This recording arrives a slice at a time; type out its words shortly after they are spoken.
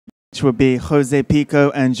Which will be Jose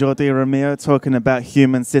PICO and Jordi Romeo talking about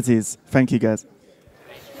human cities. Thank you, guys.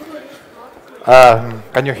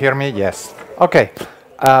 Can you hear me? Yes. Okay.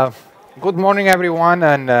 Good morning, everyone,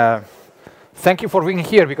 and thank you for being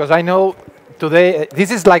here, because I know today this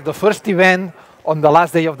is like the first event on the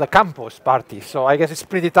last day of the campus party, so I guess it's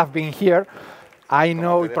pretty tough being here. I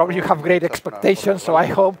know probably you have great expectations, so I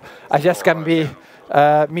hope I just can be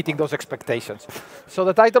meeting those expectations. So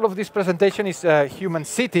the title of this presentation is Human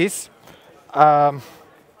Cities. And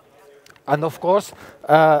of course,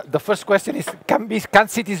 the first question is, can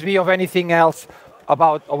cities be of anything else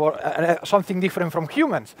about or something different from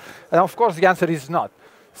humans? And of course, the answer is not.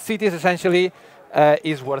 Cities essentially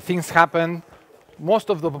is where things happen. Most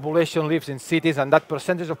of the population lives in cities, and that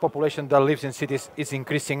percentage of population that lives in cities is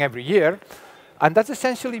increasing every year. And that's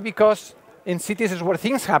essentially because in cities is where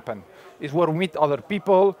things happen. It's where we meet other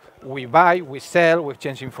people, we buy, we sell, we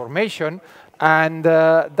exchange information, and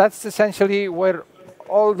that's essentially where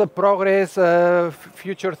all the progress,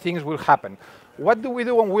 future things will happen. What do we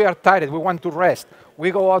do when we are tired? We want to rest.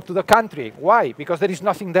 We go out to the country. Why? Because there is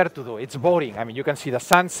nothing there to do. It's boring. I mean, you can see the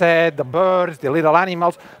sunset, the birds, the little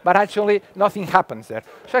animals, but actually nothing happens there.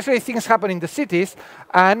 So actually things happen in the cities,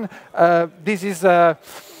 and this is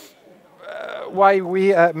why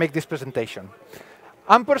we make this presentation.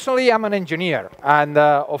 I'm an engineer, and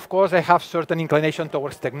of course I have certain inclination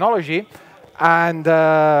towards technology, and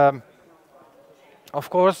of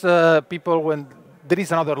course people, when there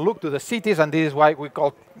is another look to the cities, and this is why we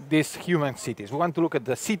call these human cities. We want to look at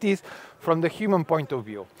the cities from the human point of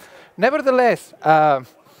view. Nevertheless,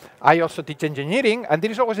 I also teach engineering, and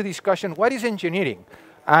there is always a discussion, what is engineering?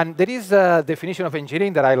 And there is a definition of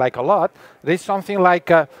engineering that I like a lot. There is something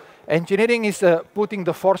like engineering is putting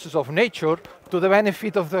the forces of nature to the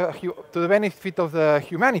benefit of the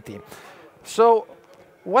humanity. So,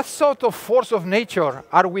 what sort of force of nature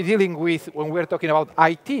are we dealing with when we're talking about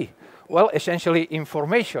IT? Well, essentially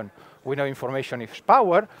information. We know information is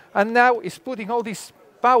power, and now it's putting all this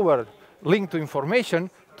power linked to information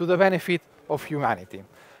to the benefit of humanity.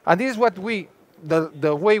 And this is what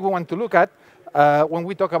the way we want to look at when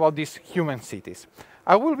we talk about these human cities.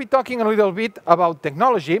 I will be talking a little bit about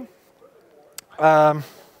technology.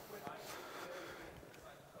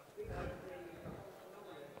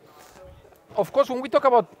 Of course, when we talk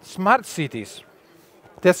about smart cities,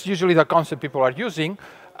 that's usually the concept people are using.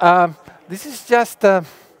 This is just a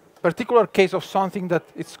particular case of something that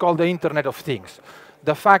it's called the Internet of Things.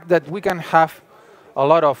 The fact that we can have a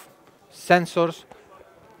lot of sensors,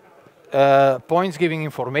 points giving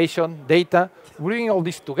information, data, bringing all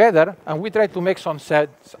this together, and we try to make some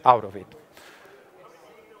sense out of it.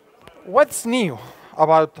 What's new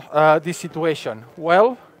about this situation?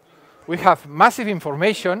 Well, we have massive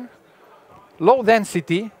information, low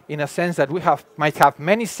density, in a sense that we might have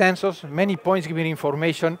many sensors, many points giving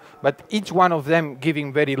information, but each one of them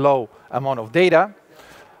giving very low amount of data,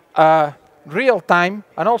 real time,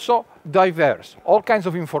 and also diverse, all kinds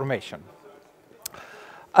of information.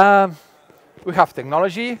 We have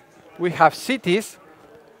technology, we have cities.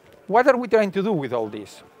 What are we trying to do with all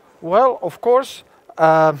this? Well, of course,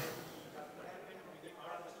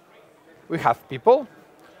 we have people,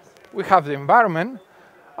 we have the environment,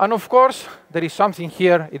 and of course, there is something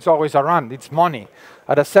here, it's always around, it's money.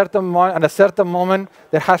 At a certain moment,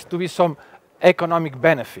 there has to be some economic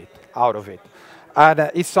benefit out of it.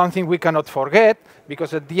 And it's something we cannot forget,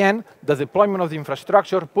 because at the end, the deployment of the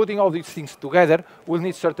infrastructure, putting all these things together, will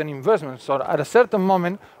need certain investments. So at a certain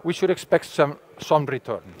moment, we should expect some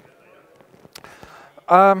return.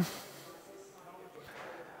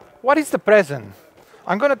 What is the present?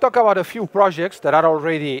 I'm going to talk about a few projects that are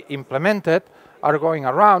already implemented, are going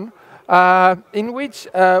around, in which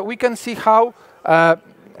we can see how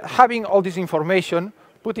having all this information,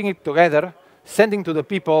 putting it together, sending to the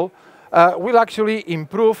people, will actually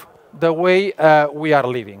improve the way we are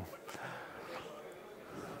living.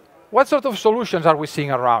 What sort of solutions are we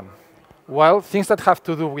seeing around? Well, things that have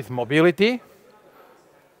to do with mobility,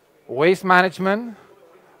 waste management,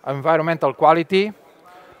 environmental quality,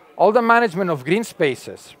 all the management of green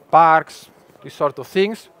spaces, parks, these sort of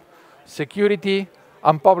things, security,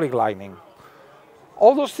 and public lighting.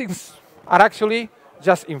 All those things are actually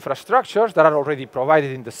just infrastructures that are already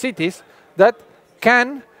provided in the cities that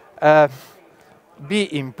can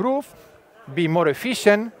be improved, be more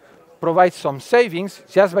efficient, provide some savings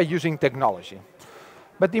just by using technology.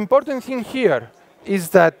 But the important thing here is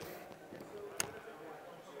that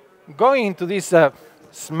going into this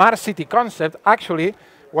smart city concept, actually,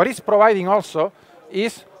 what it's providing also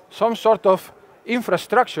is some sort of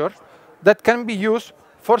infrastructure that can be used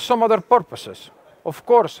for some other purposes. Of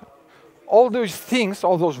course, all those things,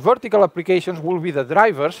 all those vertical applications will be the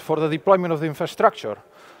drivers for the deployment of the infrastructure.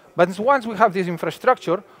 But once we have this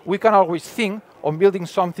infrastructure, we can always think on building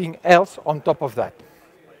something else on top of that.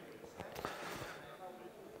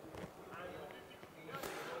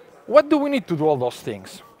 What do we need to do all those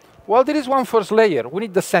things? Well, there is one first layer. We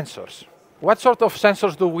need the sensors. What sort of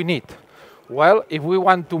sensors do we need? Well, if we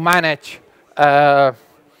want to manage the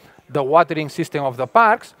watering system of the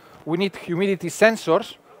parks, we need humidity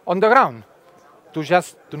sensors on the ground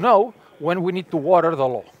to know when we need to water the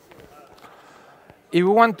lawn. If we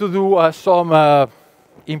want to do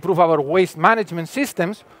improve our waste management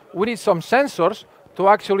systems, we need some sensors to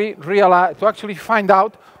actually find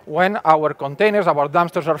out when our containers, our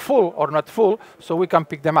dumpsters are full or not full, so we can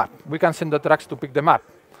pick them up. We can send the trucks to pick them up.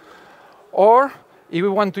 Or if we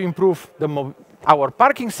want to improve our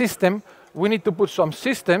parking system, we need to put some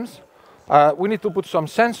systems, we need to put some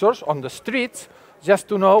sensors on the streets just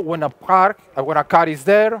to know when a car is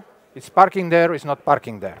there, it's parking there, it's not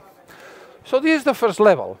parking there. So this is the first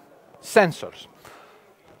level, sensors.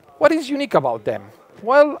 What is unique about them?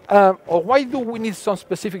 Well, or why do we need some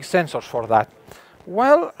specific sensors for that?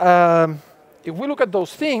 Well, if we look at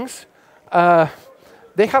those things,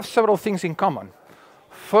 they have several things in common.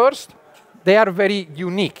 First, they are very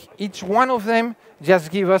unique. Each one of them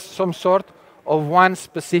just gives us some sort of one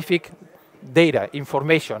specific data,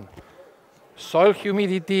 information. Soil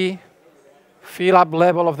humidity, fill-up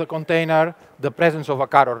level of the container, the presence of a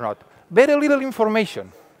car or not. Very little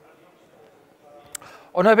information.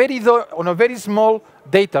 On a very small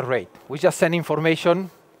data rate, we just send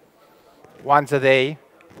information once a day,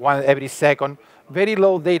 every second, very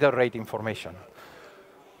low data rate information.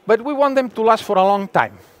 But we want them to last for a long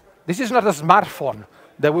time. This is not a smartphone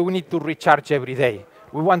that we need to recharge every day.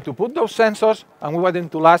 We want to put those sensors, and we want them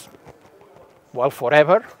to last, well,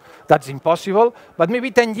 forever. That's impossible, but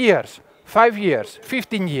maybe 10 years, 5 years,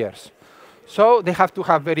 15 years. So they have to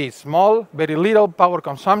have very small, very little power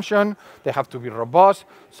consumption. They have to be robust.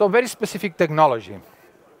 So very specific technology.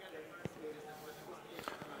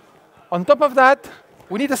 On top of that,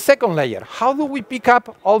 we need a second layer. How do we pick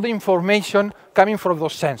up all the information coming from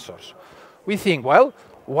those sensors? We think, well,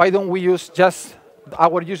 why don't we use just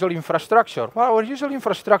our usual infrastructure? Well, our usual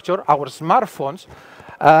infrastructure, our smartphones,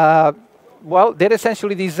 well, they're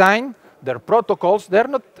essentially designed, their protocols, they're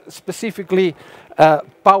not specifically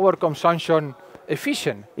power consumption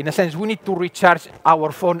efficient. In a sense, we need to recharge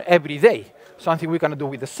our phone every day, something we cannot do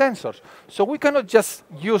with the sensors. So we cannot just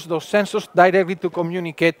use those sensors directly to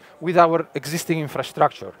communicate with our existing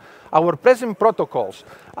infrastructure. Our present protocols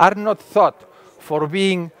are not thought for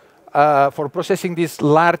being, for processing this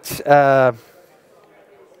large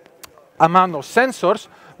amount of sensors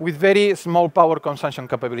with very small power consumption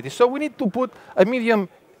capability. So we need to put a medium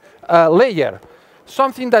layer,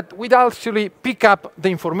 something that would actually pick up the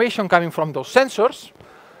information coming from those sensors,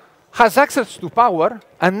 has access to power,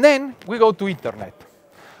 and then we go to internet.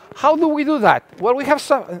 How do we do that? Well, we have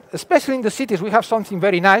some, especially in the cities, we have something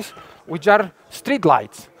very nice, which are street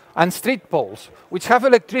lights and street poles, which have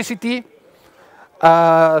electricity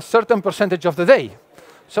a certain percentage of the day.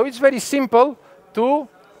 So it's very simple to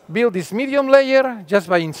build this medium layer just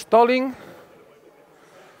by installing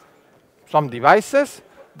some devices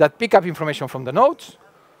that pick up information from the nodes,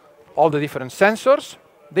 all the different sensors,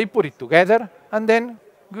 they put it together, and then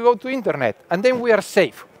we go to internet. And then we are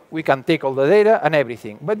safe. We can take all the data and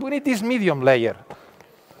everything. But we need this medium layer.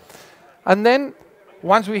 And then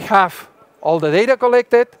once we have all the data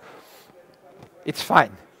collected, it's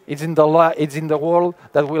fine. It's in the world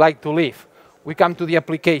that we like to live. We come to the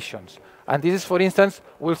applications. And this is, for instance,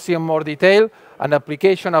 we'll see in more detail, an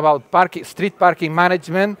application about street parking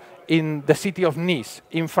management in the city of Nice,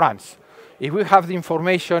 in France. If we have the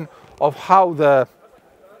information of how the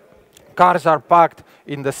cars are parked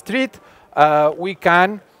in the street, we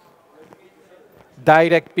can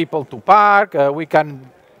direct people to park, we can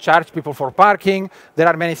charge people for parking. There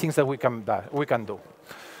are many things that we can do.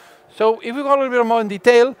 So if we go a little bit more in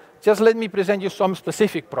detail, just let me present you some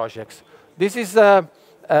specific projects. This is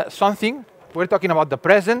something, we're talking about the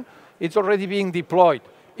present, it's already being deployed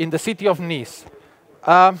in the city of Nice.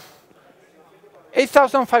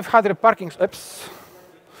 8,500 parking, oops.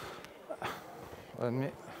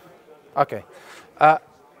 Okay.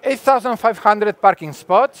 8,500 parking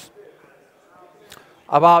spots,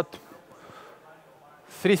 about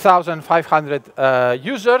 3,500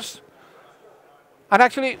 users. And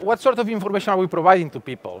actually, what sort of information are we providing to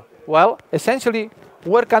people? Well, essentially,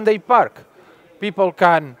 where can they park? People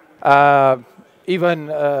can even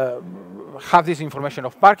have this information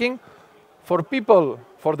of parking. For people,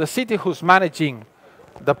 for the city who's managing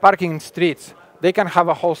the parking streets, they can have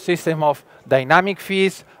a whole system of dynamic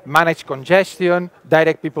fees, manage congestion,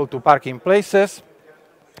 direct people to parking places.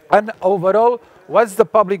 And overall, what's the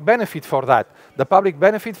public benefit for that? The public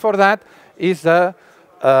benefit for that is a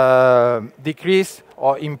decrease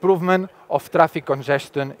or improvement of traffic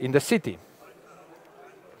congestion in the city.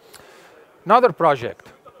 Another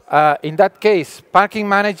project, in that case, parking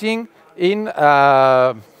managing in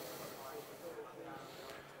a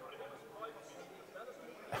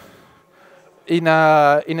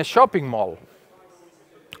shopping mall.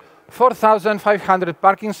 4,500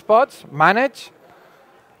 parking spots managed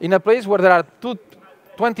in a place where there are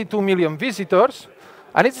 22 million visitors,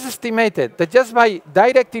 and it's estimated that just by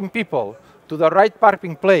directing people to the right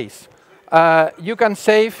parking place, you can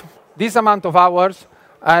save this amount of hours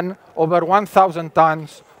and over 1,000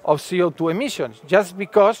 tons of CO2 emissions, just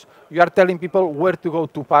because you are telling people where to go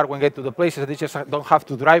to park when they get to the places. They just don't have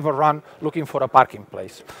to drive around looking for a parking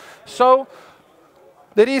place. So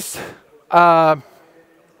there is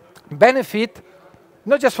benefit,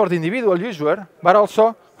 not just for the individual user, but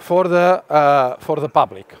also for the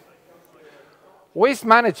public. Waste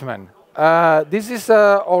management. This is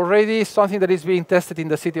already something that is being tested in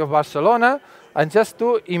the city of Barcelona, and just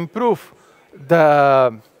to improve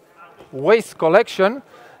the waste collection,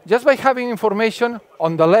 just by having information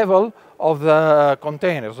on the level of the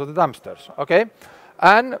containers, of the dumpsters, okay?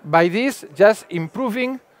 And by this, just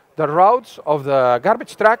improving the routes of the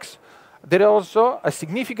garbage trucks, there is also a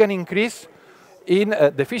significant increase in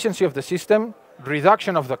the efficiency of the system,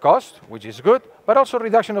 reduction of the cost, which is good, but also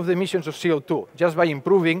reduction of the emissions of CO2, just by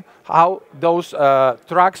improving how those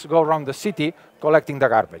trucks go around the city collecting the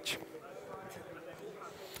garbage.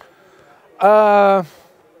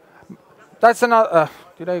 That's another,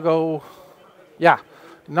 did I go? Yeah,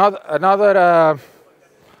 another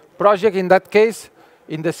project in that case,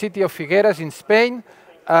 in the city of Figueras in Spain,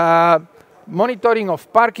 monitoring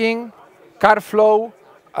of parking, car flow,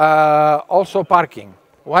 also parking.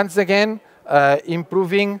 Once again,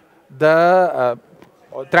 improving the,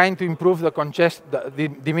 trying to improve the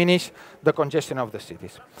diminish the congestion of the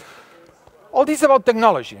cities. All this about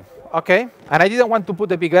technology, okay? And I didn't want to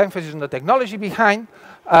put a big emphasis on the technology behind,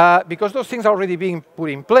 because those things are already being put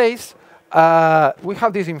in place. We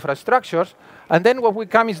have these infrastructures, and then what will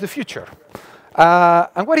come is the future.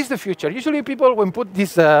 And what is the future? Usually people, when put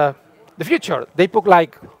this, the future, they put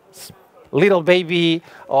like little baby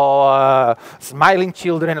or smiling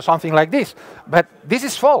children or something like this. But this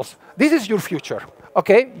is false. This is your future.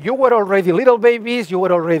 Okay, you were already little babies, you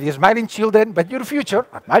were already smiling children, but your future,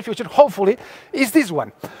 my future, hopefully, is this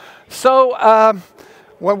one. So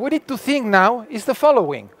what we need to think now is the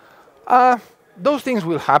following. Those things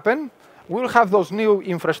will happen. We will have those new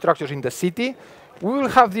infrastructures in the city. We will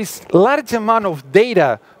have this large amount of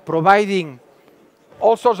data providing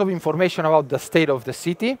all sorts of information about the state of the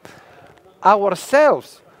city.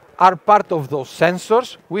 Ourselves are part of those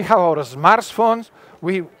sensors. We have our smartphones.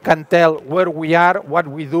 We can tell where we are, what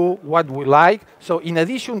we do, what we like. So in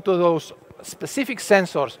addition to those specific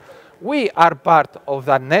sensors, we are part of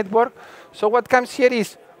that network. So what comes here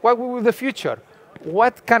is, what will be the future?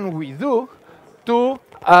 What can we do to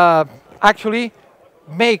actually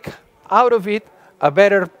make out of it a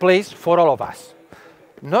better place for all of us?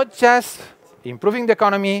 Not just improving the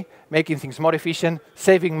economy, making things more efficient,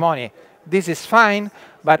 saving money. This is fine,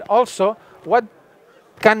 but also what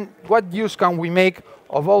use can we make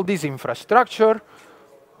of all this infrastructure,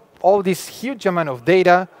 all this huge amount of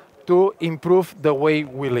data to improve the way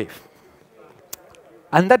we live?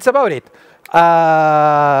 And that's about it.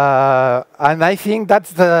 And I think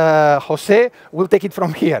that's Jose will take it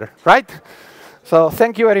from here, right? So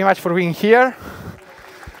thank you very much for being here.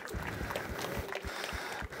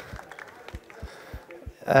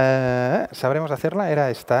 ¿Sabremos hacerla? Era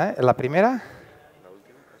esta, ¿eh? La primera.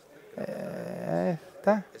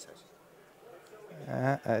 Esta.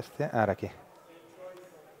 Ahora aquí.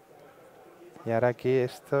 Y ahora aquí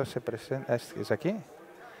esto se presenta. ¿Es aquí?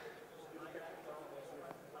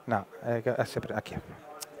 No, aquí.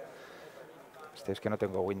 Es que no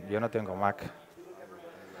tengo yo no tengo Mac.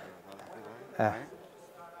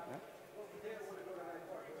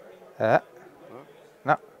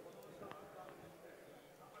 No.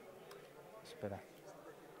 Espera.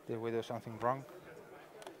 Did we do something wrong?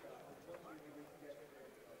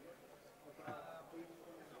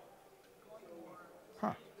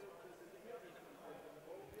 Huh.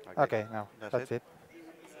 Okay, now that's it.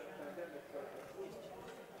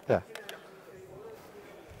 Yeah.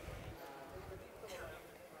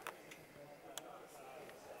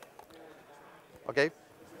 Okay.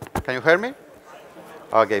 Can you hear me?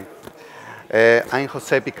 Okay. I'm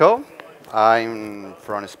Jose PICO. I'm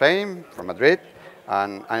from Spain, from Madrid.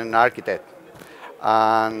 and I'm an architect.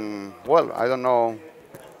 And, well, I don't know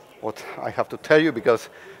what I have to tell you because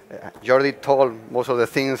Jordi told most of the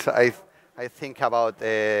things I think about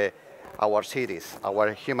our cities,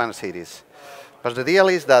 our human cities. But the deal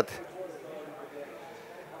is that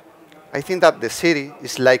I think that the city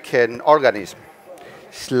is like an organism.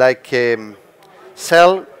 It's like a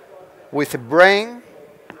cell with a brain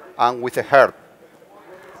and with a heart.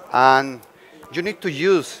 And you need to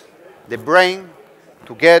use the brain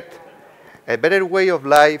to get a better way of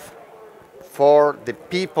life for the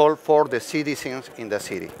people, for the citizens in the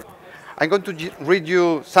city. I'm going to read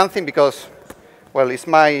you something because, well, it's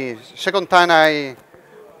my second time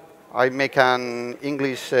I make an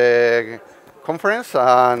English conference,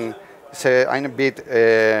 and I'm a bit,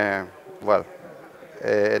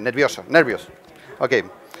 nervous. Okay,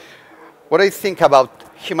 what I think about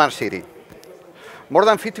human city. More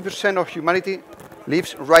than 50% of humanity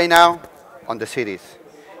lives right now on the cities.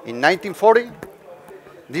 In 1940,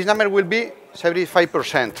 this number will be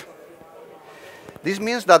 75%. This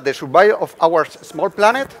means that the survival of our small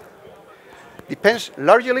planet depends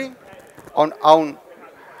largely on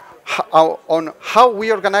how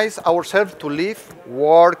we organize ourselves to live,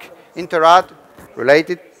 work, interact,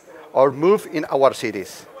 relate, or move in our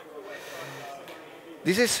cities.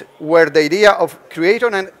 This is where the idea of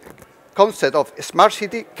creating a concept of smart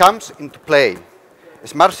city comes into play.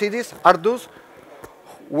 Smart cities are those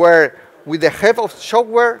where, with the help of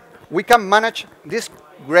software, we can manage this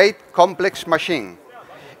great complex machine,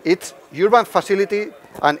 its urban facility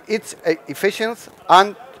and its efficiency,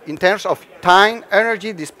 and in terms of time,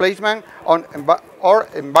 energy, displacement, or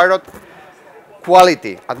environment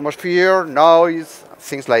quality, atmosphere, noise,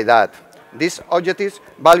 things like that. These objectives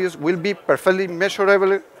values will be perfectly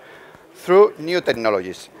measurable through new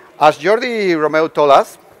technologies. As Jordi Romeo told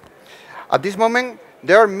us, at this moment,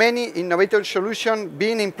 there are many innovative solutions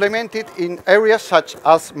being implemented in areas such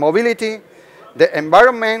as mobility, the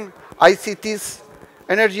environment, ICTs,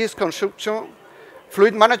 energy consumption,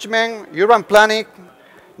 fluid management, urban planning,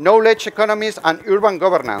 knowledge economies, and urban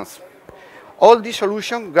governance. All these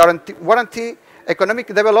solutions guarantee economic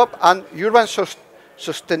development and urban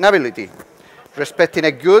sustainability. Respecting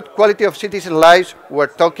a good quality of citizen lives, we are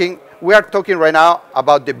talking right now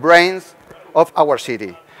about the brains of our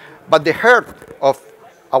city. But the heart of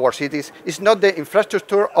our cities is not the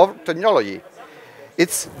infrastructure of technology.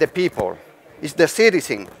 It's the people. It's the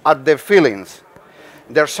citizens and their feelings,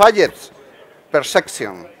 their subjects,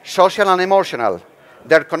 perception, social and emotional,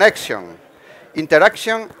 their connection,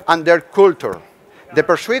 interaction, and their culture. The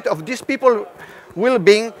pursuit of these people's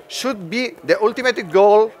well-being should be the ultimate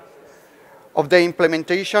goal of the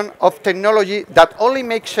implementation of technology that only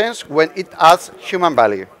makes sense when it adds human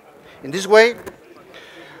value. In this way,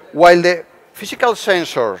 while the physical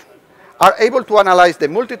sensors are able to analyze the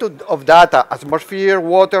multitude of data, atmosphere,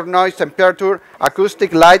 water, noise, temperature,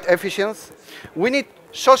 acoustic, light, efficiency, we need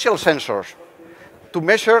social sensors to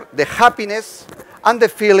measure the happiness and the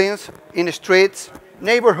feelings in streets,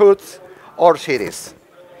 neighborhoods, or cities.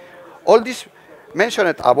 All this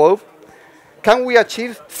mentioned above can we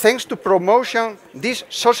achieve thanks to promotion these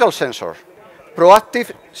social sensors,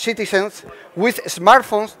 proactive citizens with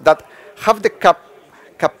smartphones that have the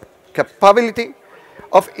capability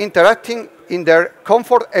of interacting in their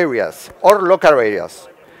comfort areas or local areas,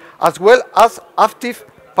 as well as active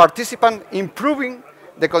participants improving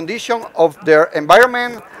the condition of their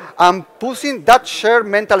environment and pushing that shared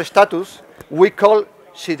mental status we call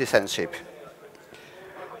citizenship.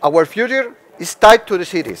 Our future is tied to the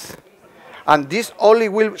cities, and this only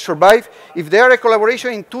will survive if there are a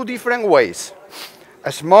collaboration in two different ways.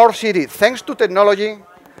 A smart city thanks to technology,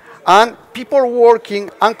 and people working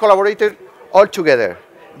and collaborating all together.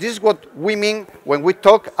 This is what we mean when we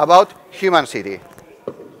talk about human city,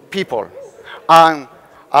 people. And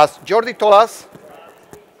as Jordi told us,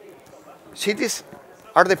 cities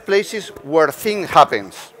are the places where things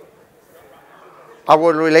happen.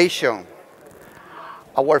 Our relation,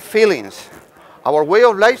 our feelings, our way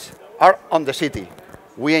of life are on the city.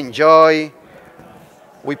 We enjoy,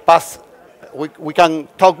 we pass, we can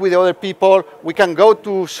talk with other people, we can go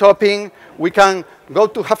to shopping, we can go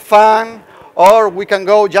to have fun, or we can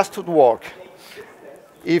go just to work.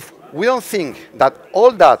 If we don't think that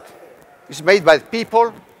all that is made by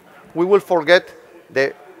people, we will forget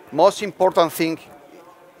the most important thing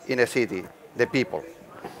in a city, the people.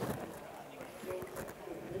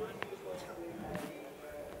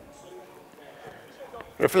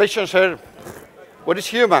 Reflection here. What is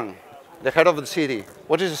human? The heart of the city.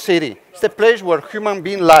 What is a city? It's the place where human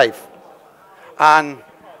beings live. And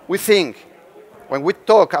we think, when we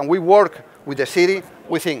talk and we work with the city,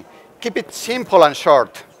 we think keep it simple and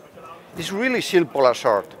short. It's really simple and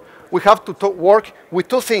short. We have to work with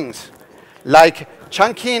two things. Like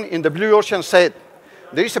Chan King in the Blue Ocean said,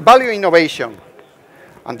 there is a value innovation.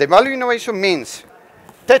 And the value innovation means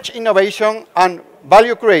tech innovation and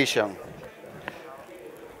value creation.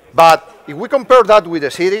 But if we compare that with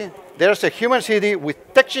the city, there's a human city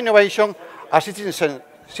with tech innovation and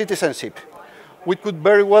citizenship. We could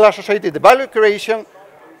very well associate the value creation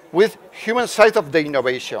with human side of the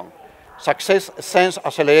innovation, success sense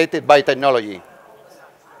accelerated by technology.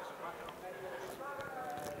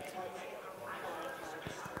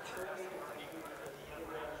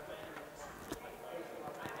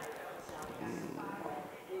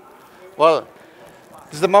 Well,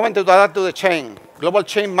 this is the moment to adapt to the chain. Global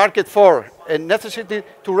chain market for a necessity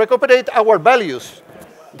to recuperate our values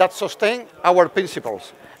that sustain our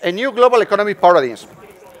principles. A new global economic paradigm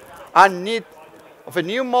and need of a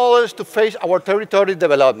new models to face our territory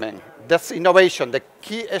development. That's innovation, the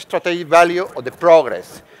key strategic value of the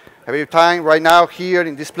progress. Every time right now here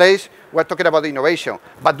in this place, we're talking about innovation.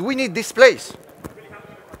 But we need this place.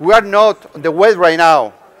 We are not on the web right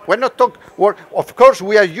now. We're not talking, of course,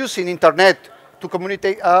 we are using internet to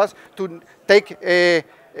communicate us, to take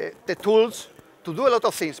the tools, to do a lot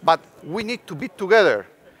of things. But we need to be together,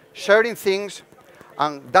 sharing things.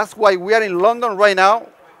 And that's why we are in London right now.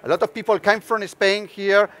 A lot of people come from Spain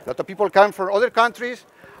here. A lot of people come from other countries.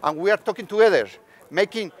 And we are talking together,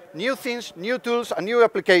 making new things, new tools, and new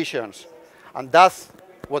applications. And that's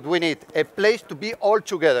what we need, a place to be all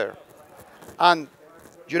together. And,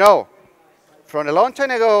 you know, from a long time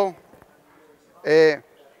ago,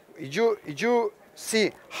 you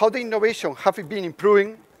see how the innovation have been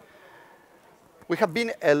improving. We have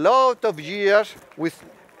been a lot of years with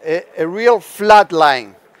a real flat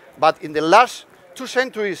line. But in the last 2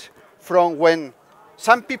 centuries, from when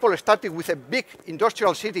some people started with a big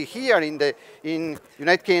industrial city here in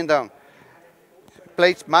United Kingdom,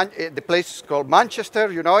 the place is called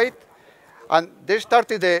Manchester, you know it, and they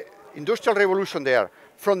started the industrial revolution there.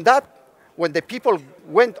 From that, when the people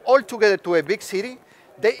went all together to a big city,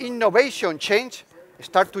 the innovation change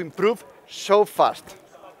started to improve so fast.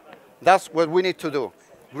 That's what we need to do.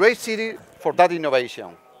 Great city for that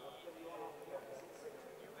innovation.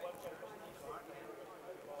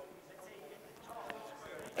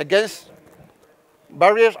 Against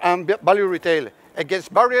barriers and value retail.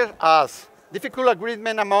 Against barriers as difficult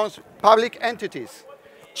agreement amongst public entities,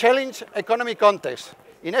 challenge economic context,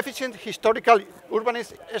 inefficient historical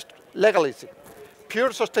urbanist legalism, pure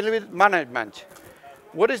sustainability management.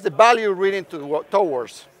 What is the value reading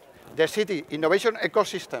towards the city? Innovation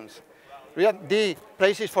ecosystems, the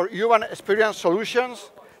places for human experience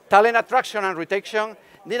solutions, talent attraction and retention,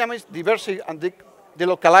 dynamic diversity and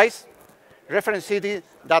delocalized, reference city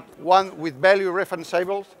that one with value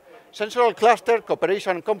referenceables, central cluster,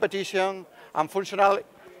 cooperation and competition, and functional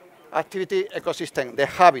activity ecosystem, the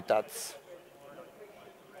habitats.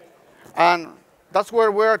 And that's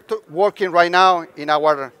where we're working right now in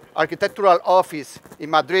our architectural office in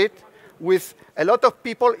Madrid with a lot of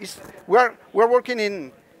people. We're working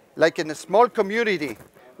in a small community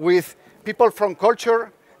with people from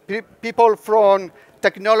culture, people from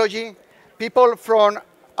technology, people from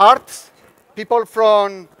arts, people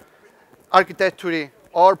from architecture,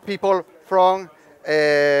 or people from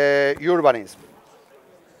urbanism.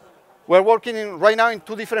 We're working right now in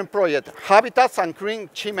 2 different projects, Habitats and Green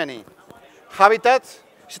Chimney. Habitats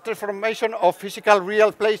is a transformation of physical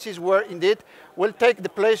real places where indeed we'll take the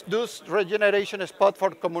place, those regeneration spot for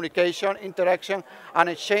communication, interaction, and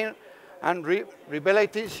exchange, and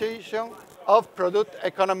rehabilitation of product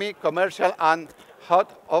economy, commercial, and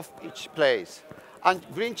hot of each place. And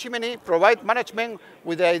Green Chimney provide management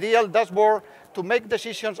with the ideal dashboard to make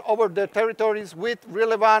decisions over the territories with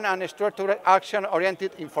relevant and structured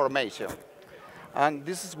action-oriented information. And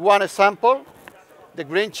this is one example, the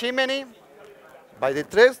Green Chimney by the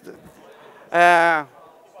trees.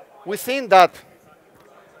 We think that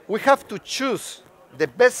we have to choose the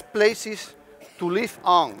best places to live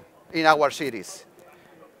on in our cities.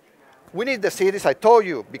 We need the cities, I told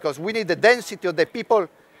you, because we need the density of the people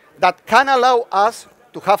that can allow us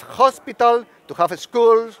to have hospitals, to have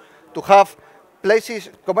schools, to have places,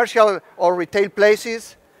 commercial or retail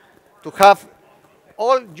places, to have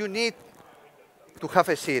all you need to have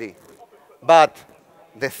a city. But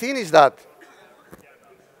the thing is that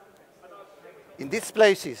in these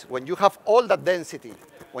places, when you have all that density,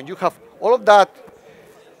 when you have all of that,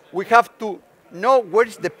 we have to know where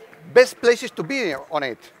is the best places to be on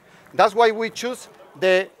it. That's why we choose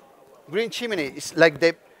the Green Chimney. It's like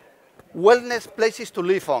the wellness places to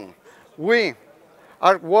live on. We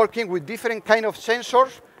are working with different kind of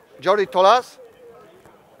sensors, Jordi told us,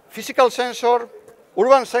 physical sensor,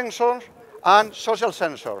 urban sensor, and social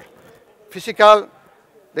sensor. Physical,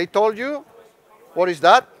 they told you, what is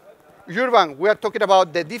that? Urban, we are talking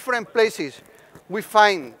about the different places we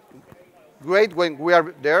find great when we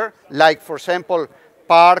are there, like, for example,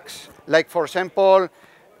 parks, like, for example,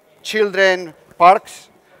 children parks,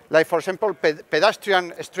 like, for example,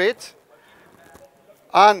 pedestrian streets.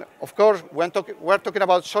 And, of course, we're talking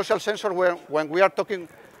about social sensor when we are talking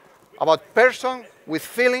about person with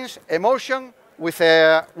feelings, emotion, with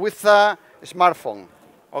a smartphone,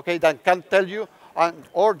 okay, that can tell you,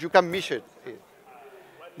 or you can measure it.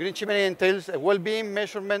 Green Chimney entails a well-being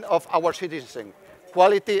measurement of our citizens,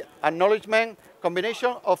 quality acknowledgement,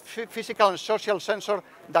 combination of physical and social sensors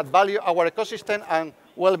that value our ecosystem and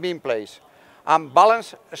well-being place, and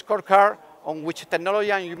balanced scorecard on which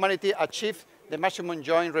technology and humanity achieve the maximum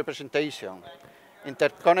joint representation,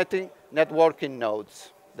 interconnecting networking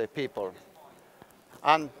nodes, the people.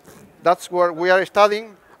 And that's where we are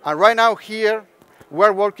studying. And right now here,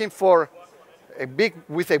 we're working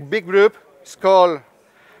with a big group. It's called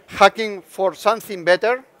Hacking for Something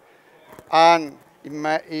Better. And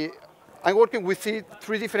I'm working with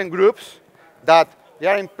 3 different groups that they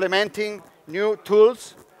are implementing new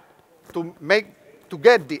tools to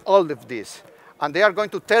get all of this. And they are going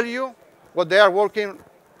to tell you what they are working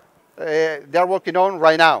on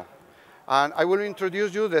right now. And I will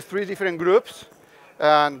introduce you the 3 different groups,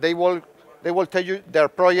 and they will tell you their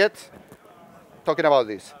projects talking about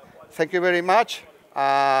this. Thank you very much.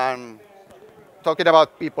 And talking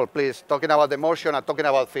about people, please. Talking about emotion and talking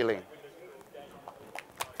about feeling.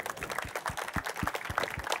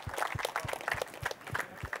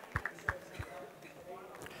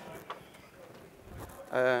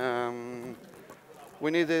 We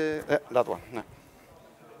need that one. No.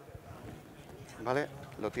 Vale,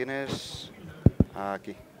 lo tienes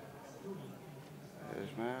aquí.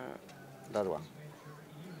 That one.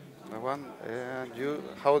 That one. And you,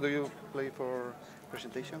 how do you play for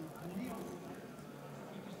presentation?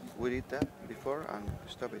 We did that before and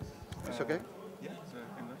stop it. It's okay? Yeah,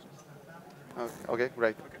 English. Okay,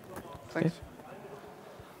 great. Thanks.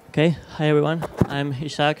 Okay, hi everyone. I'm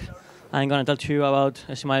Isaac. I'm going to talk to you about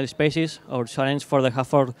Smile Spaces, our challenge for the Hack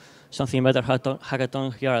for Something Better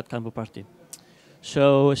hackathon here at Campus Party.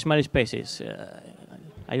 So, Smile Spaces.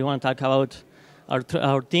 I want to talk about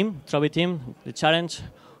our team, Trovi team, the challenge,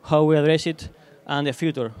 how we address it, and the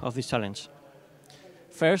future of this challenge.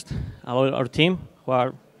 First, about our team, who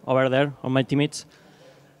are over there, all my teammates.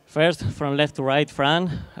 First, from left to right,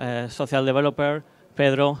 Fran, social developer,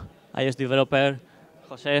 Pedro, iOS developer,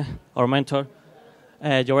 Jose, our mentor,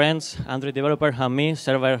 Llorens, Android developer, and me,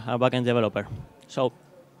 server and backend developer. So,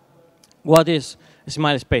 what is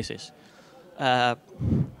Smile Spaces?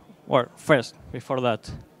 Well, first, before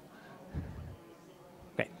that.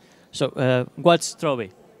 Okay. So, what's Trovi?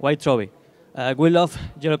 Why Trovi? We love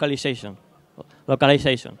geolocalization,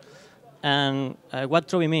 localization. And what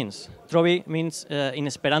Trovi means? Trovi means in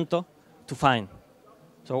Esperanto to find.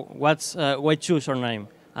 So why choose our name?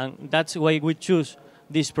 And that's why we choose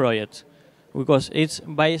this project, because it's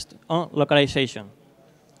based on localization.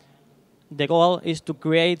 The goal is to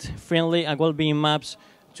create friendly and well-being maps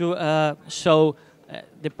to show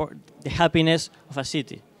the happiness of a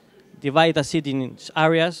city. Divide a city in its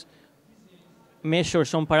areas, measure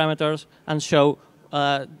some parameters, and show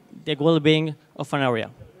the well-being of an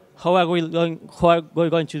area. How are we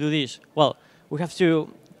going to do this? Well, we have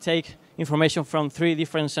to take information from 3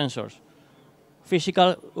 different sensors: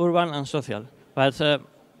 physical, urban, and social. But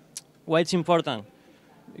why it's important?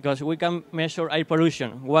 Because we can measure air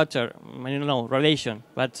pollution, water, I don't know, radiation,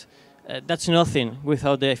 but that's nothing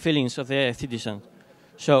without the feelings of the citizens.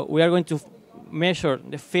 So we are going to measure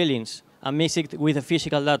the feelings and mix it with the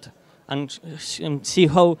physical data and see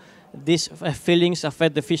how these feelings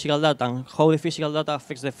affect the physical data and how the physical data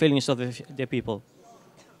affects the feelings of the people.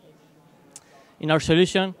 In our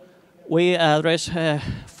solution, we address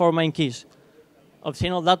 4 main keys: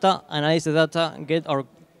 obtain all data, analyze the data, get our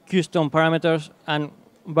custom parameters, and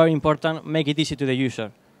very important, make it easy to the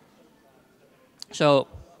user. So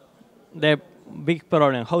the big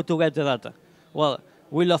problem, how to get the data? Well,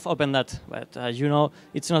 we love open data, but as you know,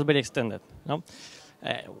 it's not very extended. No?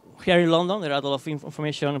 Here in London, there are a lot of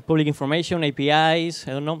information, public information, APIs,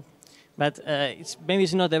 I don't know. But maybe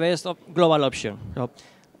it's not the best global option. So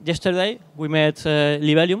yesterday, we met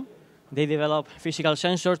Libelium. They develop physical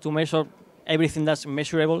sensors to measure everything that's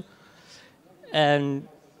measurable. And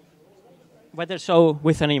better so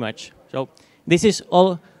with an image. So this is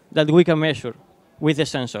all that we can measure with the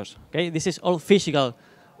sensors. Okay? This is all physical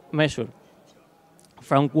measure.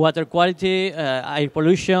 from water quality, air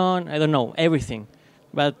pollution, I don't know, everything.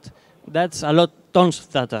 But that's a lot, tons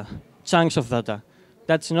of data, chunks of data.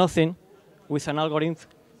 That's nothing with an algorithm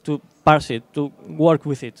to parse it, to work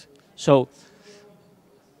with it. So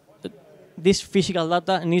this physical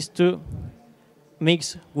data needs to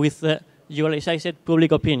mix with the utilized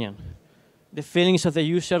public opinion, the feelings of the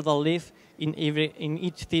user that live in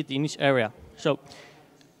each city, in each area. So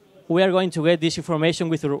we are going to get this information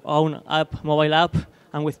with our own app, mobile app,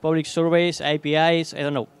 and with public surveys, APIs, I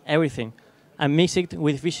don't know, everything, and mix it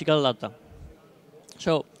with physical data.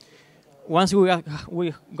 So once we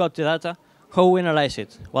got the data, how we analyze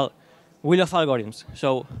it? Well, we love algorithms.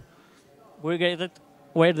 So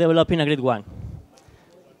we're developing a great one.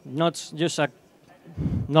 Not just a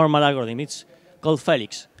normal algorithm. It's called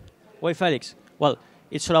Felix. Why Felix? Well,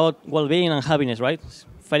 it's all about well-being and happiness, right?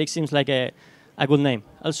 Felix seems like a good name.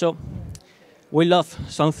 Also, we love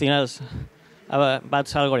something else about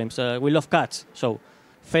algorithms. We love cats. So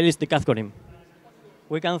Felix the cat algorithm.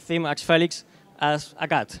 We can think of Felix as a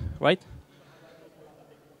cat, right?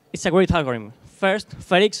 It's a great algorithm. First,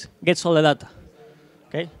 Felix gets all the data.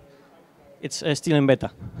 Okay? It's still in beta.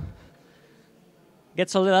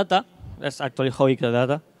 Gets all the data. That's actually how he gets the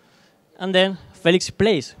data. And then Felix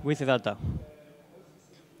plays with the data.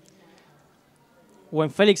 When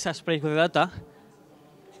Felix has played with the data,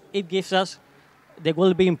 it gives us the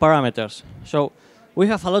well-being parameters. So we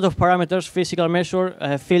have a lot of parameters, physical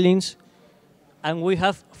measure, feelings, and we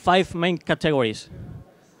have 5 main categories: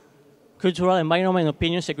 cultural, environment,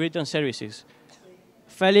 opinion, security, and services.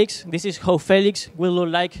 Felix, this is how Felix will look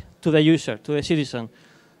like to the user, to the citizen.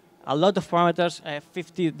 A lot of parameters,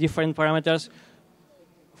 50 different parameters.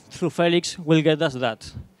 Through Felix, we'll get us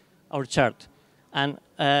that, our chart. And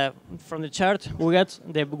from the chart, we get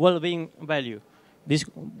the well-being value. This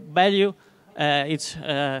value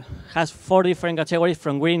has 4 different categories,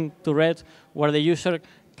 from green to red, where the user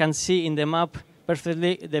can see in the map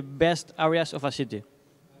perfectly the best areas of a city.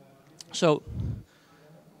 So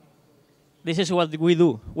this is what we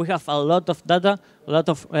do. We have a lot of data, a lot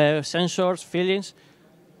of sensors, feelings,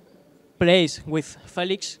 plays with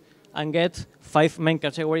Felix, and get 5 main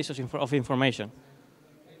categories of information.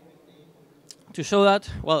 To show that,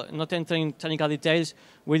 well, not entering technical details,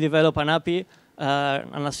 we develop an API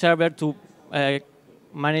and a server to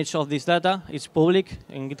manage all this data. It's public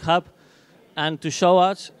in GitHub. And to show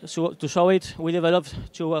it, we developed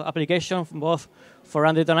 2 applications, both for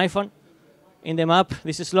Android and iPhone. In the map,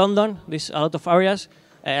 this is London. There's a lot of areas.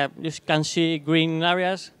 You can see green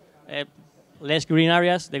areas, less green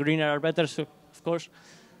areas. The greener are better, so, of course.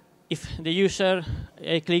 If the user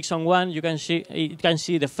clicks on one, it can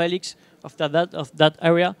see the Felix of that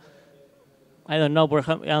area. I don't know,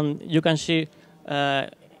 and you can see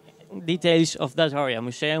details of that area: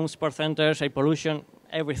 museums, sport centers, air pollution,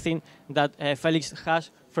 everything that Felix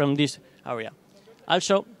has from this area.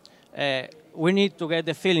 Also, we need to get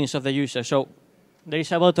the feelings of the user. So there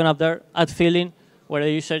is a button up there, Add Feeling, where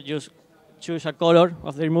the user just choose a color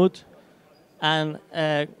of their mood, and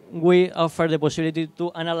we offer the possibility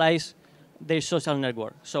to analyze their social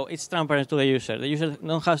network. So it's transparent to the user. The user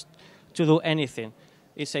don't have to do anything.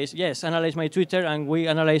 It says, yes, analyze my Twitter, and we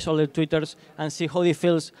analyze all the Twitters and see how he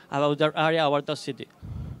feels about their area, about that city.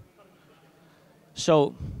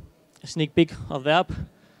 So, a sneak peek of the app.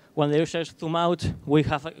 When the users zoom out, we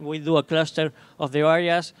do a cluster of the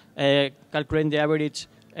areas, calculating the average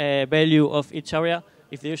value of each area.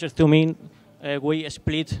 If the users zoom in, we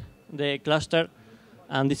split the cluster,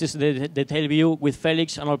 and this is the detailed view with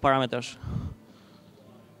Felix and all parameters.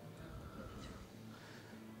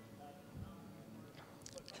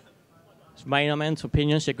 Environment,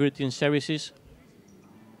 opinion, security, and services.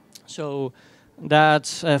 So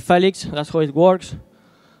that's Felix, that's how it works.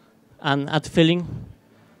 And Add Feeling,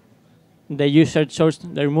 the user chose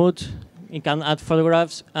their mood, it can add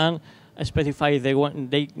photographs, and specify they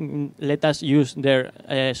let us use their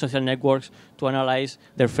social networks to analyze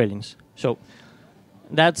their feelings. So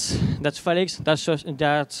that's Felix,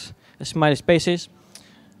 that's Smile Spaces.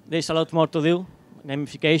 There's a lot more to do: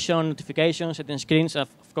 gamification, notifications, setting screens, of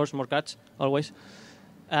course more cats, always.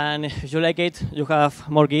 And if you like it, you have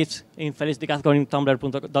more gifts in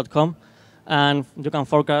felixthecatgalgorithm.tumblr.com, and you can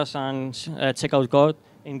forecast and check out code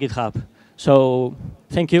in GitHub. So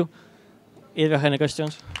thank you. If you have any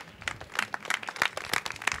questions.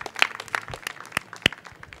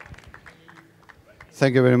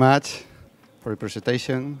 Thank you very much for the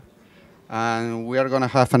presentation. And we are going to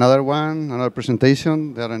have another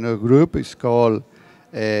presentation. There are another group. It's called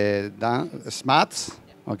SMATs.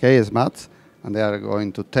 Okay, SMATs. And they are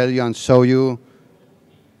going to tell you and show you.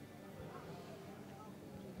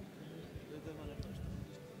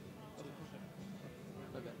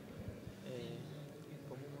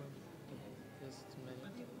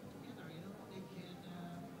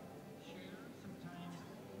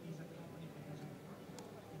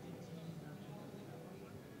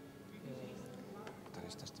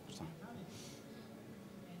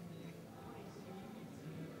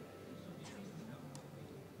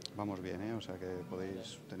 Vamos bien, ¿eh? O sea que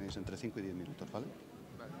tenéis entre 5 y 10 minutos, ¿vale?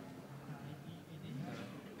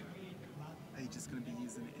 Are you just going to be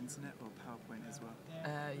using the internet or PowerPoint as well?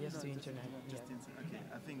 Yes, the internet. Just the internet. Okay,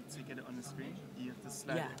 I think to get it on the screen, you have to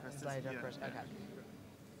slide it across. Slide across. Okay.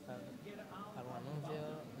 ¿Algún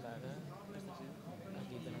anuncio? Vale.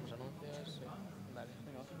 Aquí tenemos anuncios. Sí. Vale.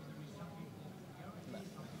 Vale.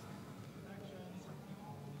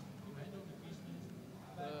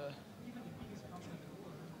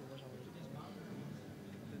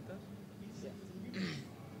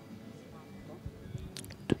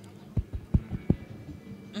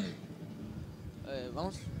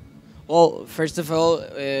 Vamos. Well, first of all,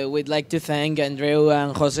 we'd like to thank Andreu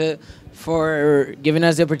and Jose for giving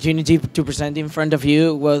us the opportunity to present in front of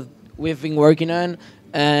you what we've been working on.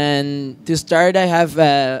 And to start, I have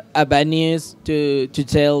a bad news to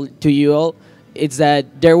tell to you all. It's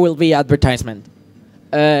that there will be advertisement.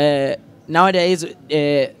 Nowadays,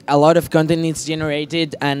 a lot of content is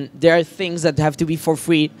generated, and there are things that have to be for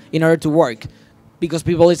free in order to work, because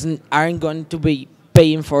people aren't going to be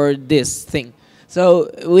paying for this thing. So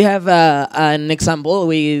we have an example.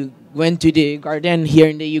 We went to the Guardian here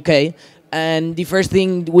in the UK, and the first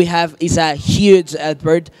thing we have is a huge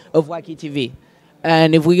advert of Wacky TV.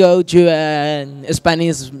 And if we go to a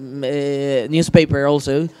Spanish newspaper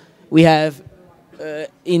also, we have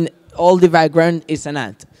in all the background is an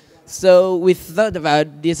ad. So we thought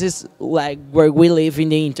about this is like where we live in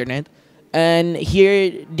the internet. And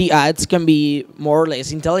here the ads can be more or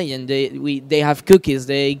less intelligent. They have cookies.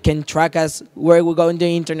 They can track us where we go on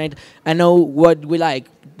the internet and know what we like.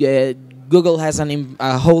 Google has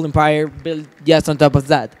a whole empire built just on top of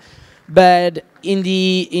that. But in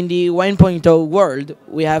the 1.0 world,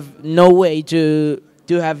 we have no way to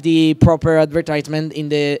have the proper advertisement in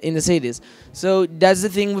the cities. So that's the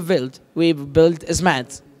thing we built. We built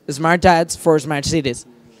smart ads for smart cities.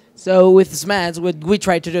 So with SMATs, what we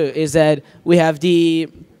try to do is that we have these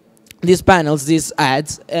panels, these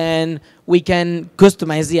ads, and we can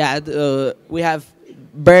customize the ad. We have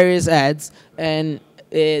various ads, and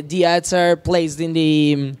the ads are placed in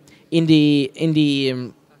the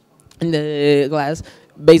glass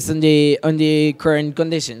based on the current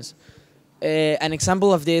conditions. An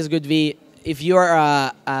example of this would be if you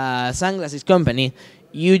are a sunglasses company,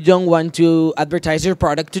 you don't want to advertise your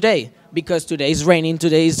product today, because today is raining,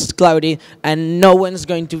 today is cloudy, and no one's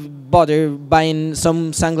going to bother buying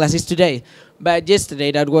some sunglasses today. But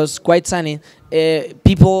yesterday, that was quite sunny.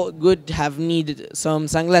 People would have needed some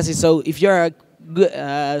sunglasses. So if you're a good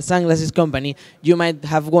sunglasses company, you might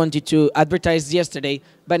have wanted to advertise yesterday,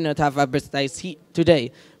 but not have advertised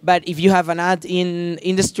today. But if you have an ad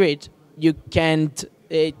in the street, you can't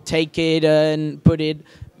take it and put it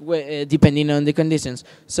depending on the conditions.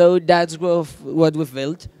 So that's what we've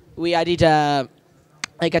built. We added a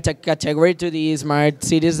category to the smart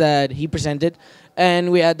cities that he presented,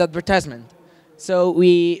 and we add advertisement. So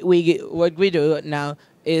what we do now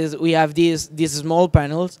is we have these small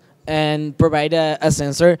panels and provide a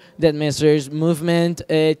sensor that measures movement,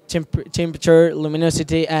 temperature,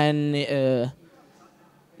 luminosity, and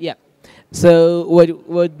yeah. So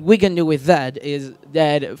what we can do with that is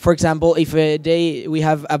that, for example, if we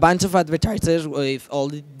have a bunch of advertisers with all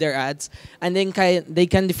their ads, and then they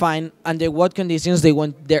can define under what conditions they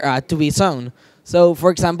want their ad to be shown. So, for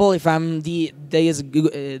example, if I'm the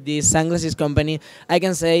sunglasses company, I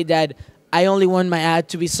can say that I only want my ad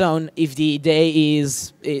to be shown if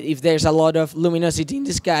if there's a lot of luminosity in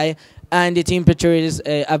the sky and the temperature is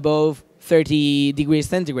above 30 degrees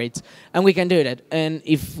centigrade, and we can do that. And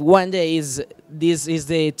if one day this is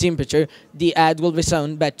the temperature, the ad will be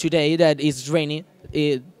shown, but today that is rainy,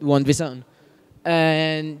 it won't be shown.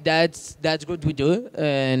 And that's what we do,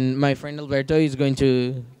 and my friend Alberto is going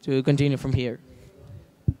to continue from here.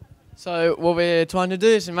 So what we're trying to do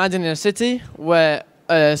is imagine a city where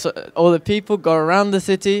so all the people go around the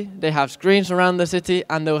city, they have screens around the city,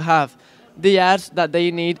 and they'll have the ads that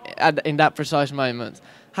they need in that precise moment.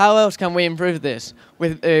 How else can we improve this?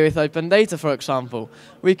 With open data, for example,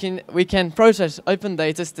 we can process open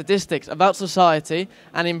data statistics about society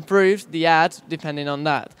and improve the ads depending on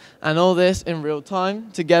that, and all this in real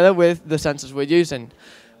time together with the sensors we're using.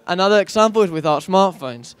 Another example is with our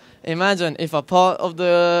smartphones. Imagine if a part of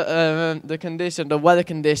the weather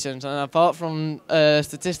conditions, and apart from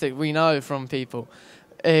statistics we know from people,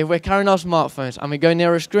 we're carrying our smartphones and we go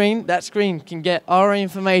near a screen, that screen can get our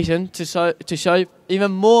information to show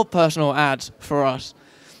even more personal ads for us.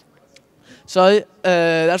 So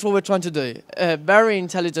that's what we're trying to do. Very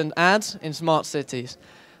intelligent ads in smart cities.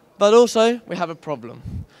 But also, we have a problem.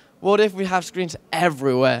 What if we have screens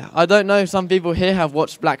everywhere? I don't know if some people here have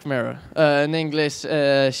watched Black Mirror, an English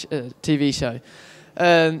TV show.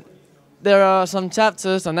 There are some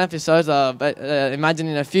chapters and episodes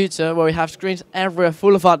imagining a future where we have screens everywhere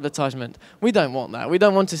full of advertisement. We don't want that. We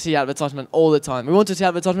don't want to see advertisement all the time. We want to see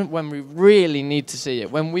advertisement when we really need to see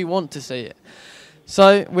it, when we want to see it.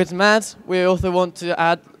 So with MADS, we also want to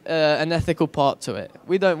add an ethical part to it.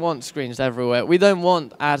 We don't want screens everywhere. We don't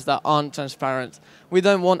want ads that aren't transparent. We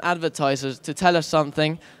don't want advertisers to tell us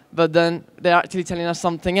something, but then they're actually telling us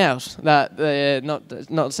something else that they're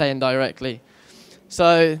not saying directly.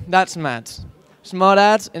 So that's MADS. Smart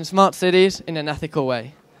ads in smart cities in an ethical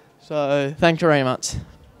way. So thank you very much.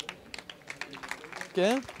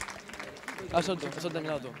 ¿Qué? Eso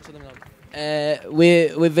terminado tú.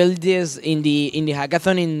 We built this in the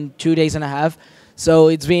hackathon in 2 days and a half. So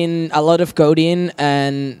it's been a lot of coding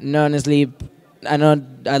and non-sleep, and not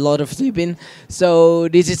a lot of sleeping. So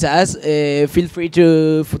this is us. Feel free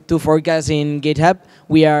to forecast in GitHub.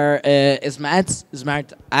 We are smart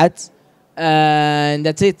ads. And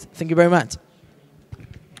that's it. Thank you very much.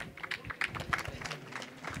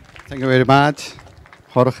 Thank you very much,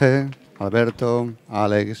 Jorge, Alberto,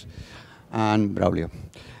 Alex, and Braulio.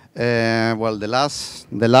 Well, the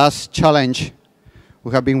last challenge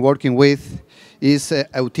we have been working with is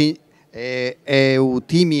euthymia.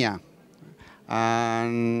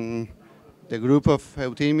 And the group of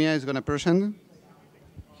euthymia is going to present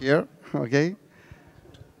here, okay?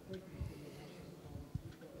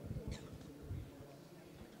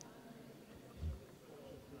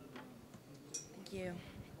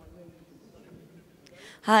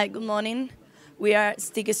 Hi, good morning. We are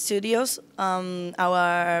Stick Studios.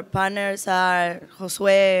 Our partners are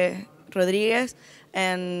Josué Rodriguez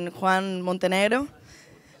and Juan Montenegro.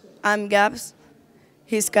 I'm Gabs.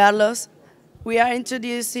 He's Carlos. We are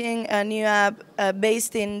introducing a new app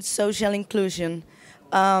based in social inclusion.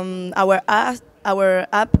 Our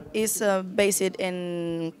app is based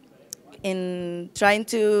in trying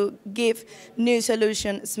to give new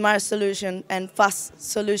solutions, smart solutions, and fast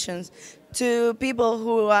solutions to people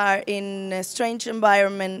who are in a strange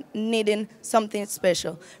environment needing something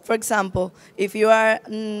special. For example, if you are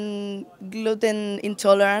gluten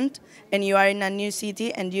intolerant and you are in a new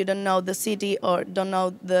city and you don't know the city or don't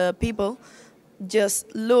know the people, just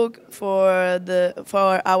look for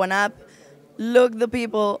our app. Look the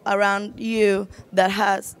people around you that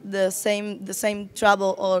has the same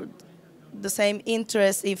trouble or the same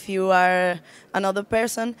interest if you are another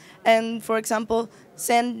person, and for example,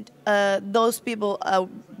 send those people a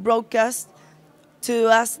broadcast to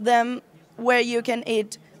ask them where you can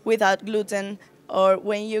eat without gluten, or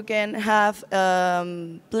when you can have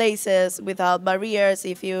places without barriers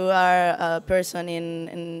if you are a person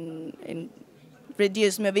in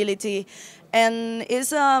reduced mobility. And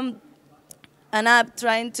it's an app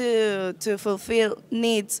trying to fulfill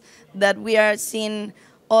needs that we are seeing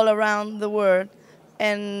all around the world,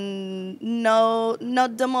 and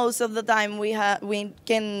not the most of the time we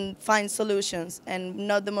can find solutions, and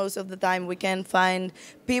not the most of the time we can find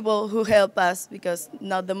people who help us, because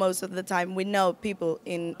not the most of the time we know people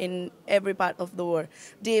in every part of the world.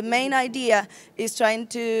 The main idea is trying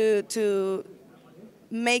to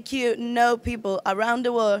make you know people around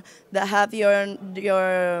the world that have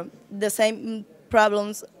the same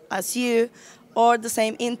problems as you, or the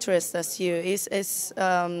same interest as you. Is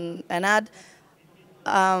an ad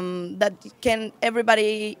that can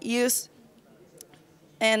everybody use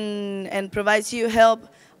and provides you help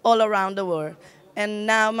all around the world. And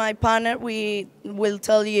now my partner, we will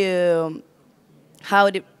tell you how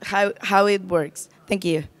it works. Thank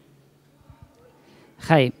you.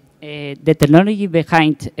 Hi. The technology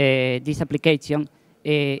behind this application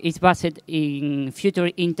is based in Future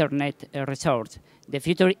Internet Resource. The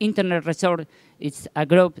Future Internet Resource is a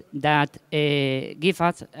group that gives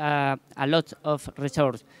us a lot of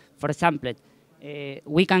resources. For example,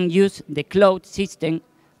 we can use the cloud system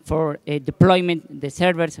for deployment the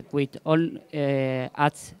servers with all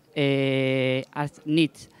as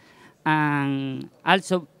needs. And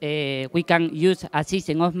also, we can use a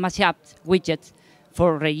system of mashups widgets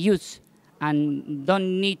for reuse, and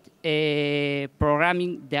don't need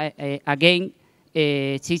programming again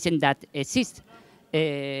system that exists.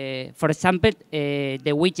 For example,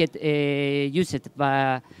 the widget used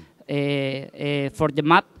for the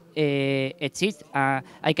map exists.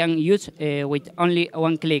 I can use with only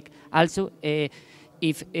one click. Also,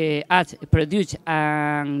 if ads produce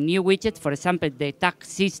a new widget, for example, the tag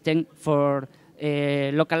system for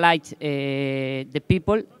localize the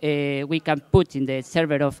people, we can put in the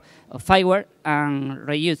server of Fiverr and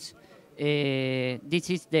reuse this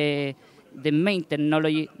is the main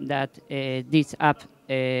technology that this app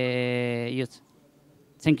uses.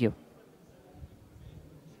 Thank you.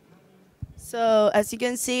 So as you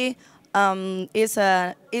can see, it's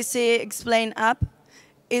a easy explain app,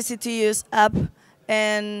 easy to use app,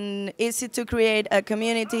 and easy to create a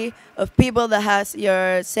community of people that have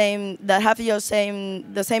the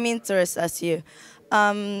same interests as you.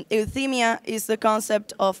 Euthymia is the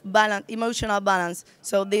concept of balance, emotional balance.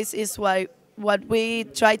 So this is what we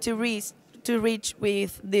try to reach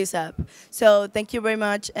with this app. So thank you very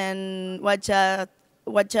much, and watch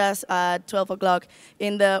us at 12 o'clock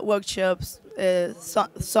in the workshops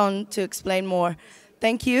zone to explain more.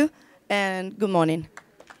 Thank you, and good morning.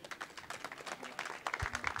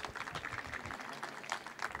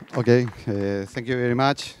 Okay, thank you very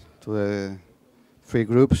much to the three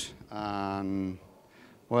groups. And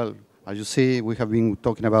well, as you see, we have been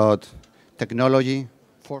talking about technology,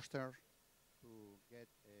 foster to get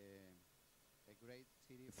a great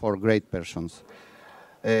city for great persons.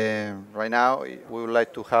 Right now, we would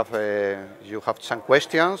like to have, you have some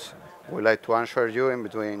questions. We'd like to answer you in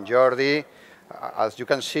between Jordi. As you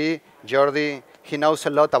can see, Jordi, he knows a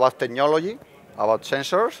lot about technology, about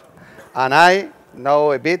sensors, and I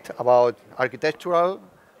know a bit about architectural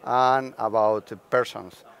and about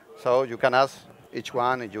persons. So you can ask each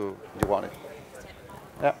one if you want it.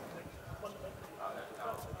 Yeah.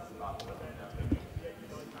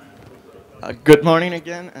 Good morning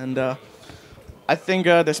again, and I think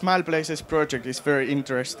the Smile Places project is very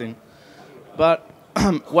interesting. But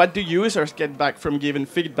what do users get back from giving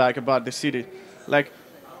feedback about the city? Like,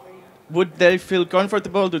 would they feel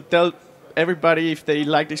comfortable to tell everybody if they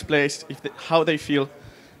like this place, how they feel?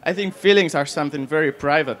 I think feelings are something very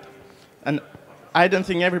private, and I don't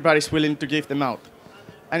think everybody's willing to give them out.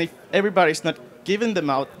 And if everybody's not giving them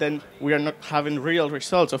out, then we are not having real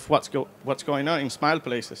results of what's going on in Smile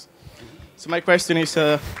Places. So my question is,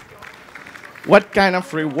 what kind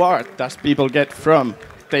of reward does people get from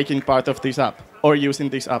taking part of this app or using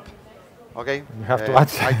this app? Okay. You have to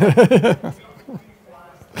answer.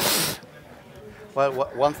 Well,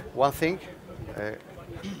 one thing.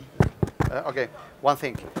 Okay, one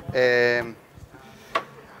thing.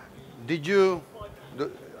 Did you?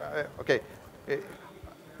 Okay.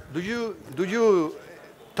 Do you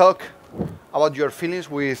talk about your feelings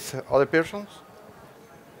with other persons?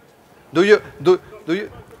 Would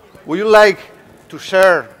you like to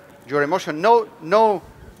share your emotion? No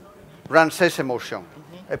Ramses emotion,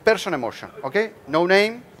 a person emotion. Okay, no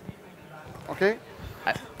name. Okay.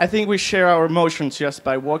 I think we share our emotions just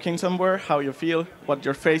by walking somewhere, how you feel, what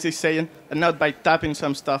your face is saying, and not by tapping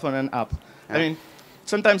some stuff on an app. Yeah. I mean,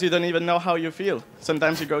 sometimes you don't even know how you feel.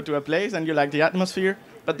 Sometimes you go to a place and you like the atmosphere,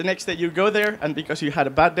 but the next day you go there, and because you had a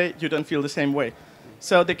bad day, you don't feel the same way.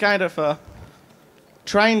 So the kind of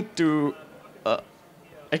trying to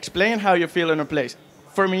explain how you feel in a place,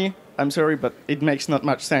 for me, I'm sorry, but it makes not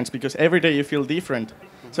much sense, because every day you feel different.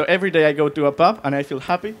 So every day I go to a pub and I feel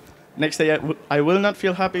happy. Next day I will not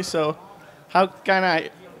feel happy, so how can I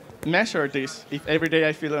measure this if every day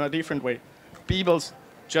I feel in a different way? People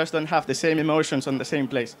just don't have the same emotions on the same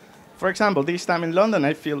place. For example, this time in London,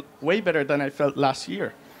 I feel way better than I felt last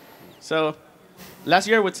year. So last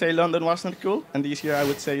year I would say London wasn't cool, and this year I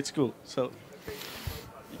would say it's cool. So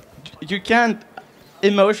you can't,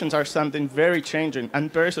 emotions are something very changing, and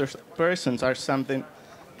persons are something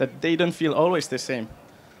that they don't feel always the same.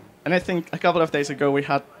 And I think a couple of days ago we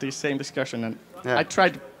had the same discussion, and yeah. I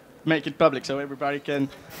tried to make it public so everybody can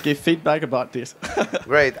give feedback about this.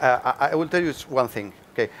 Great. I will tell you one thing.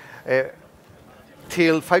 Okay.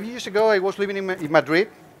 Till 5 years ago, I was living in Madrid.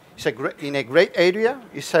 It's in a great area.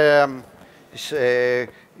 It's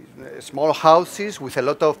small houses with a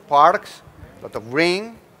lot of parks, a lot of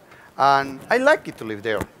green, and I like it to live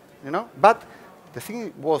there, you know. But the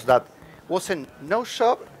thing was that wasn't no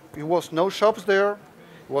shop. It was no shops there.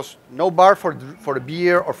 Was no bar for a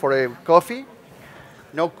beer or for a coffee,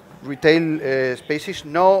 no retail spaces,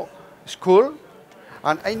 no school,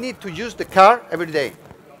 and I need to use the car every day.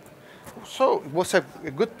 So it was a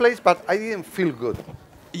good place, but I didn't feel good.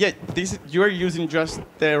 Yeah, you're using just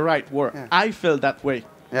the right word. Yeah. I felt that way.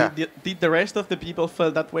 Yeah. Did the rest of the people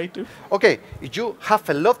feel that way too? Okay, if you have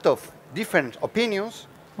a lot of different opinions,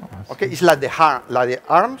 okay, it's like the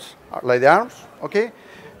arms, okay,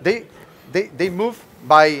 they move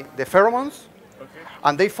by the pheromones, okay,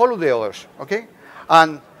 and they follow the others, okay?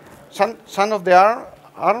 And some of the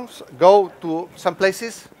arms go to some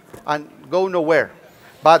places and go nowhere.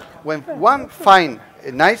 But when one finds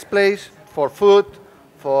a nice place for food,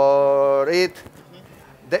 for it,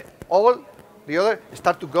 all the other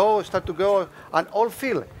start to go, and all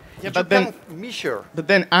feel Yeah, If but you then can measure. But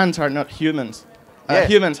then ants are not humans. Yeah.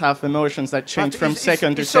 Humans have emotions that change But from it's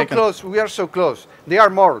second to so second. close. We are so close. They are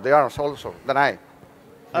more. They are also than I.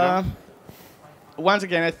 Once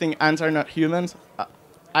again, I think ants are not humans.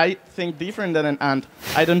 I think different than an ant.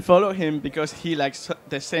 I don't follow him because he likes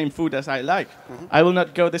the same food as I like. I will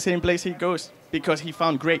not go the same place he goes because he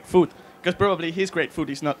found great food. Because probably his great food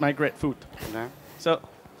is not my great food. No. So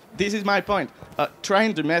this is my point.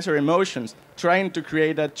 Trying to measure emotions, trying to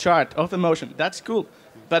create a chart of emotion, that's cool.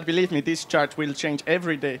 But believe me, this chart will change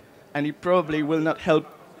every day, and it probably will not help.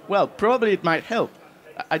 Well, probably it might help.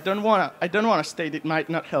 I don't wanna state it might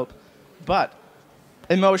not help, but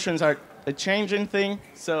emotions are a changing thing.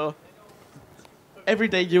 So every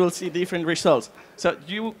day you will see different results. So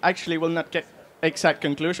you actually will not get exact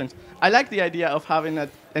conclusions. I like the idea of having an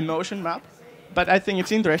emotion map, but I think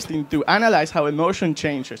it's interesting to analyze how emotion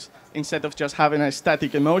changes instead of just having a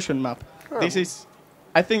static emotion map. This is,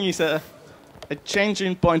 I think, is a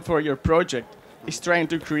changing point for your project, is trying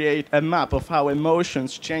to create a map of how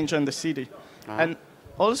emotions change on the city. And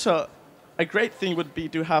also, a great thing would be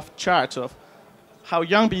to have charts of how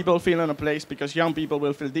young people feel in a place, because young people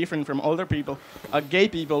will feel different from older people. Gay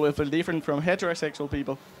people will feel different from heterosexual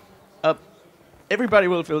people. Everybody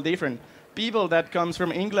will feel different. People that comes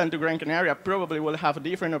from England to Gran Canaria probably will have a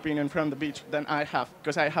different opinion from the beach than I have,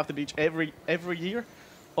 because I have the beach every year,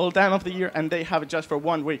 all time of the year, and they have it just for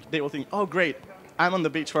 1 week. They will think, oh great, I'm on the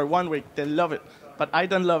beach for 1 week. They love it, but I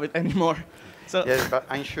don't love it anymore. So Yes, but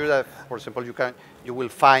I'm sure that, for example, you will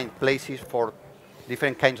find places for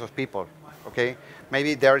different kinds of people. Okay,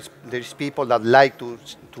 maybe there's people that like to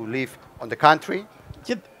live on the country.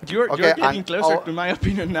 yeah, you're getting closer to my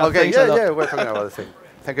opinion now. Okay, Thanks a lot. yeah, we're talking about the same.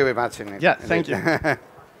 Thank you very much. Yeah, thank you.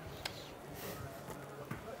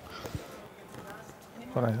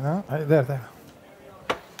 There.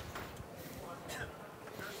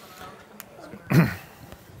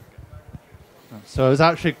 So it was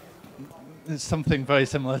actually something very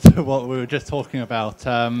similar to what we were just talking about.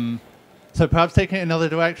 So perhaps taking it another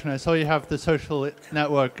direction, I saw you have the social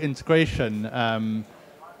network integration.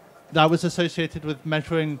 That was associated with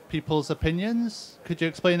measuring people's opinions. Could you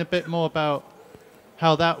explain a bit more about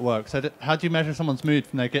how that works? How do you measure someone's mood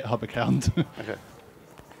from their GitHub account? Okay.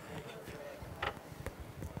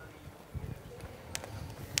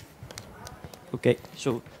 Okay,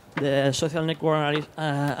 so the social network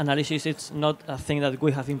analysis is not a thing that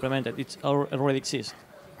we have implemented. It already exists.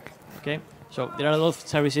 Okay, so there are a lot of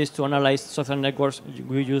services to analyze social networks.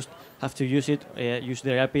 We just have to use it, use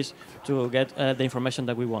the APIs to get the information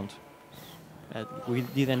that we want. We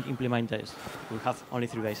didn't implement this. We have only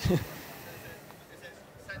 3 days.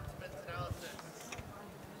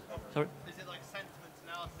 Sorry? Is it like sentiment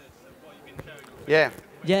analysis of what you've been showing? Yeah.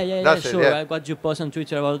 Yeah, That's it, sure. yeah. What you post on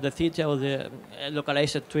Twitter about the city or the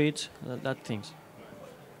localized tweets, that things.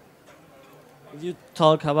 If you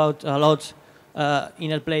talk about a lot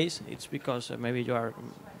in a place, it's because maybe you are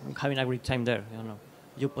having a great time there. You know,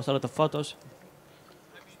 you post a lot of photos.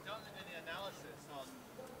 Have you done any analysis on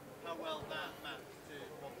how well that maps to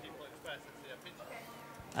what people express as their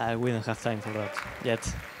opinion? We don't have time for that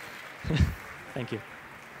yet. Thank you.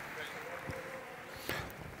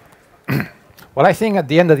 Well, I think at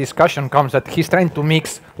the end the discussion comes that he's trying to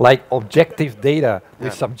mix like objective data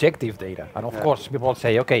with subjective data. And of course people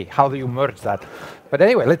say, okay, how do you merge that? But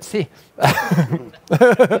anyway, let's see.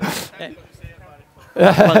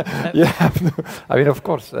 Yeah, I mean, of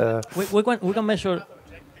course. We can measure.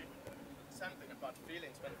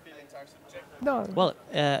 No. Well,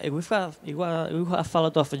 we have a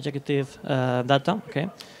lot of objective data, okay,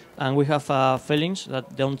 and we have feelings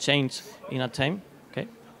that don't change in a time, okay.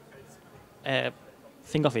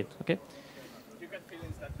 Think of it, okay. You get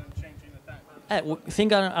feelings that don't change in a time.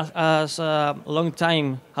 Think as a long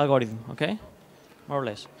time algorithm, okay, more or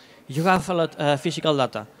less. You have a lot physical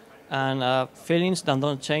data and feelings that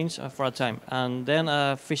don't change for a time, and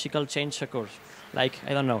then physical change occurs. Like,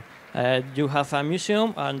 I don't know. You have a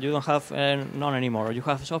museum and you don't have none anymore. You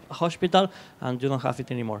have a hospital and you don't have it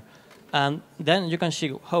anymore. And then you can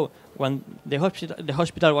see how when the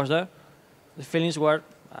hospital was there, the feelings were,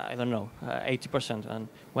 I don't know, 80%. And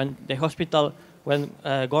when the hospital went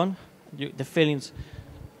gone, the feelings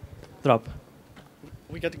drop.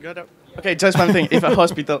 We got to go. Okay, just one thing. If a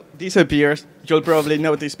hospital disappears, you'll probably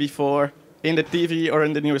notice before in the TV or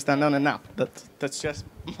in the newsstand on an app. That's just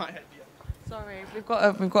my idea. Sorry, we've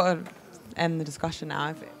got to end the discussion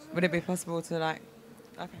now. Would it be possible to like?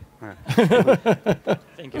 Okay.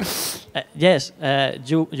 Thank you. Yes,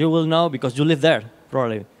 you will know because you live there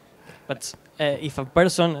probably. But if a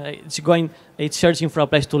person is searching for a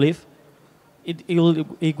place to live,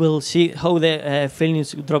 it will see how the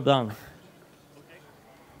feelings drop down.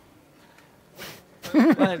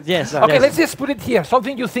 Yes. Okay, yes. let's just put it here.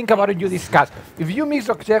 Something you think about and you discuss. If you mix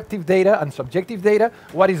objective data and subjective data,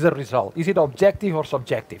 what is the result? Is it objective or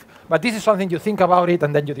subjective? But this is something you think about it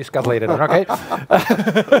and then you discuss later on, okay?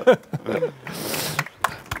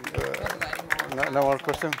 No more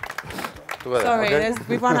questions? Sorry, Okay.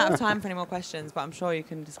 we've run out of time for any more questions, but I'm sure you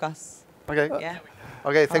can discuss. Okay. Yeah.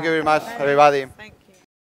 Okay, thank you very much, everybody. Thanks.